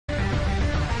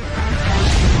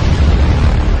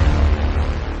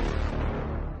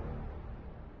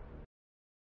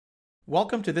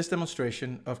Welcome to this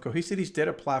demonstration of Cohesity's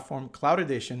Data Platform Cloud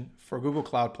Edition for Google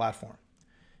Cloud Platform.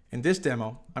 In this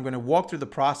demo, I'm going to walk through the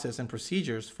process and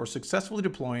procedures for successfully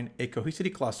deploying a Cohesity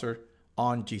cluster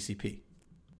on GCP.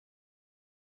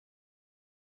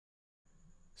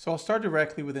 So I'll start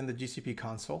directly within the GCP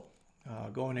console,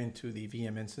 going into the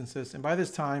VM instances. And by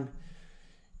this time,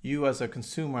 you as a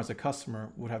consumer, as a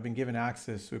customer, would have been given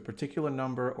access to a particular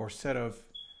number or set of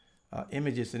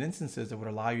images and instances that would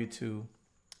allow you to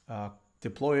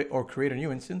deploy or create a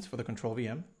new instance for the control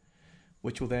VM,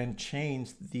 which will then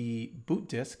change the boot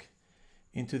disk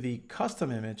into the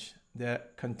custom image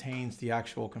that contains the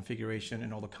actual configuration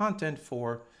and all the content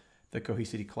for the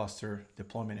Cohesity cluster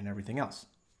deployment and everything else.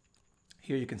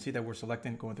 Here you can see that we're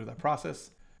selecting, going through that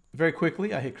process. Very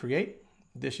quickly, I hit create.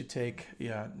 This should take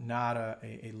not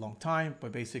a long time,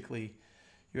 but basically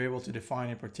you're able to define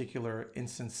a particular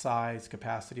instance size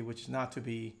capacity, which is not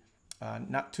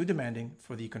too demanding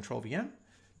for the control VM,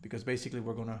 because basically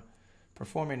we're going to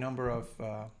perform a number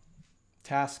of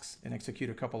tasks and execute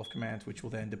a couple of commands, which will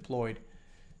then deploy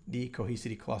the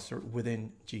Cohesity cluster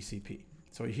within GCP.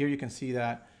 So here you can see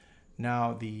that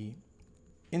now the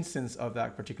instance of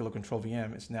that particular control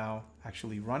VM is now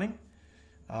actually running.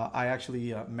 I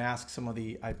actually mask some of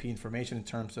the IP information in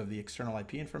terms of the external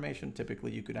IP information.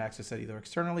 Typically, you could access it either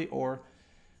externally or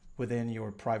within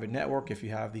your private network if you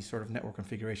have these sort of network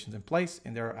configurations in place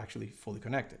and they're actually fully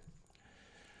connected.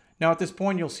 Now, at this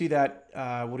point, you'll see that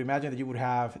I would imagine that you would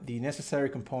have the necessary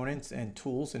components and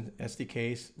tools and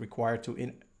SDKs required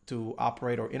to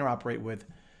operate or interoperate with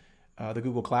the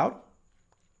Google Cloud.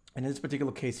 And in this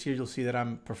particular case here, you'll see that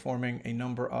I'm performing a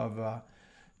number of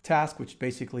tasks, which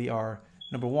basically are,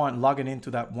 number one, logging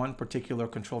into that one particular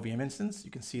control VM instance.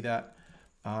 You can see that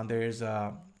there's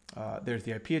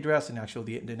the IP address and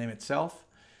actually the name itself.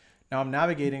 Now I'm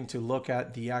navigating to look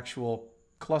at the actual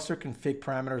cluster config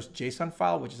parameters JSON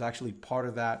file, which is actually part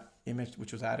of that image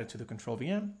which was added to the control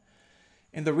VM.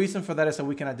 And the reason for that is so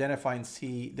we can identify and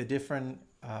see the different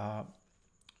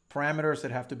parameters that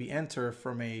have to be entered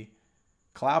from a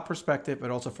cloud perspective,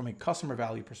 but also from a customer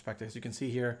value perspective. As you can see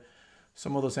here,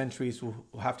 some of those entries will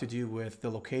have to do with the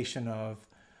location of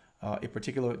a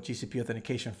particular GCP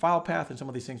authentication file path, and some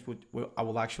of these things I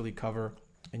will actually cover,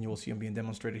 and you will see them being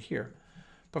demonstrated here.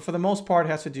 But for the most part, it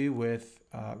has to do with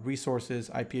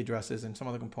resources, IP addresses, and some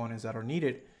of the components that are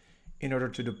needed in order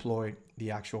to deploy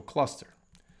the actual cluster.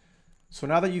 So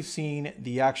now that you've seen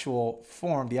the actual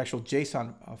form, the actual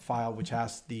JSON file, which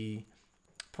has the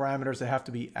parameters that have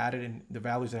to be added and the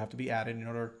values that have to be added in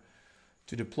order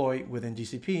to deploy within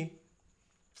GCP,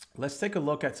 let's take a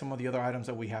look at some of the other items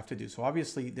that we have to do. So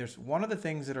obviously there's one of the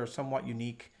things that are somewhat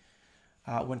unique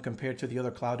when compared to the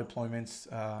other cloud deployments,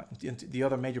 the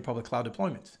other major public cloud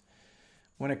deployments.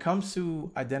 When it comes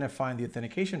to identifying the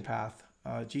authentication path,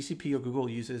 GCP or Google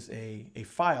uses a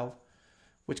file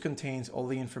which contains all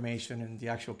the information and the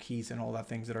actual keys and all that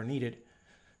things that are needed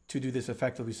to do this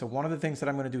effectively. So one of the things that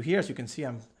I'm going to do here, as you can see,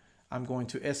 I'm going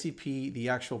to SCP the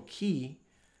actual key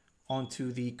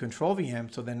onto the control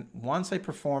VM. So then once I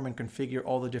perform and configure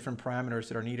all the different parameters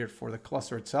that are needed for the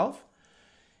cluster itself,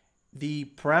 the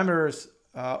parameters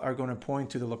are going to point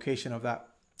to the location of that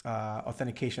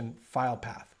authentication file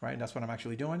path, right? And that's what I'm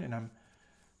actually doing. And I'm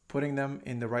putting them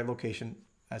in the right location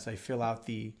as I fill out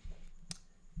the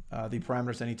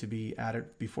parameters that need to be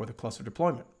added before the cluster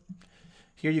deployment.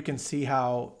 Here you can see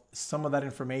how some of that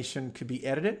information could be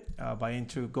edited by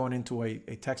going into a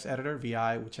text editor,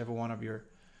 VI, whichever one of your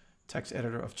text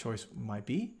editor of choice might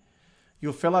be.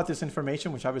 You'll fill out this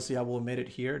information, which obviously I will omit it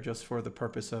here just for the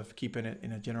purpose of keeping it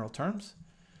in a general terms.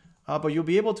 But you'll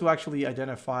be able to actually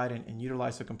identify it and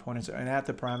utilize the components and add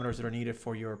the parameters that are needed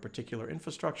for your particular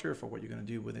infrastructure, for what you're going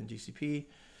to do within GCP.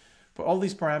 But all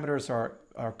these parameters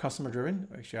are customer driven,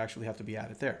 actually have to be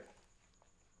added there.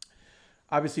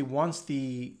 Obviously, once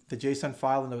the JSON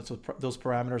file and those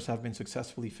parameters have been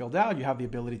successfully filled out, you have the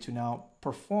ability to now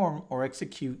perform or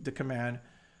execute the command,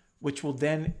 which will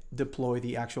then deploy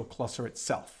the actual cluster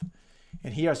itself.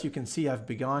 And here, as you can see, I've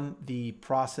begun the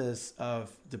process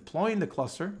of deploying the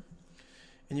cluster.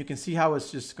 And you can see how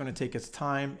it's just going to take its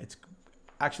time. It's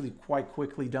actually quite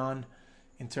quickly done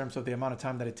in terms of the amount of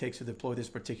time that it takes to deploy this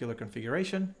particular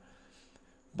configuration.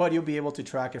 But you'll be able to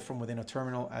track it from within a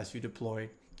terminal as you deploy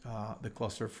the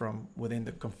cluster from within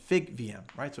the config VM,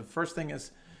 right? So first thing is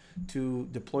to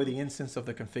deploy the instance of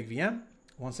the config VM.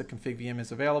 Once the config VM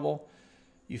is available,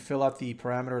 you fill out the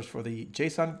parameters for the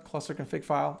JSON cluster config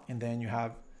file, and then you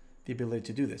have the ability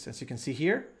to do this. As you can see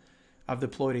here, I've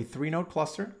deployed a 3-node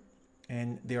cluster,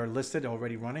 and they are listed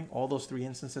already running. All those 3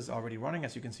 instances already running.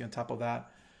 As you can see on top of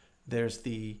that, there's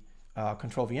the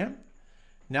control VM.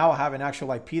 Now I have an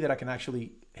actual IP that I can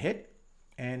actually hit,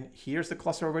 and here's the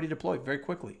cluster already deployed very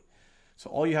quickly. So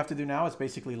all you have to do now is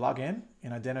basically log in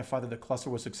and identify that the cluster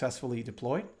was successfully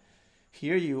deployed.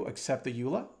 Here you accept the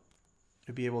EULA.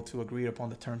 You'll be able to agree upon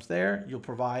the terms there. You'll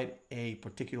provide a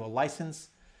particular license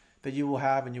that you will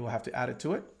have, and you will have to add it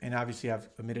to it. And obviously I've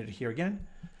omitted it here again.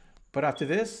 But after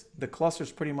this, the cluster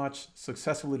is pretty much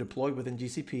successfully deployed within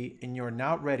GCP, and you're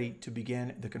now ready to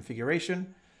begin the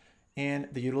configuration and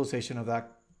the utilization of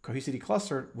that Cohesity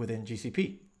cluster within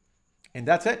GCP. And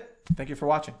that's it. Thank you for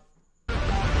watching.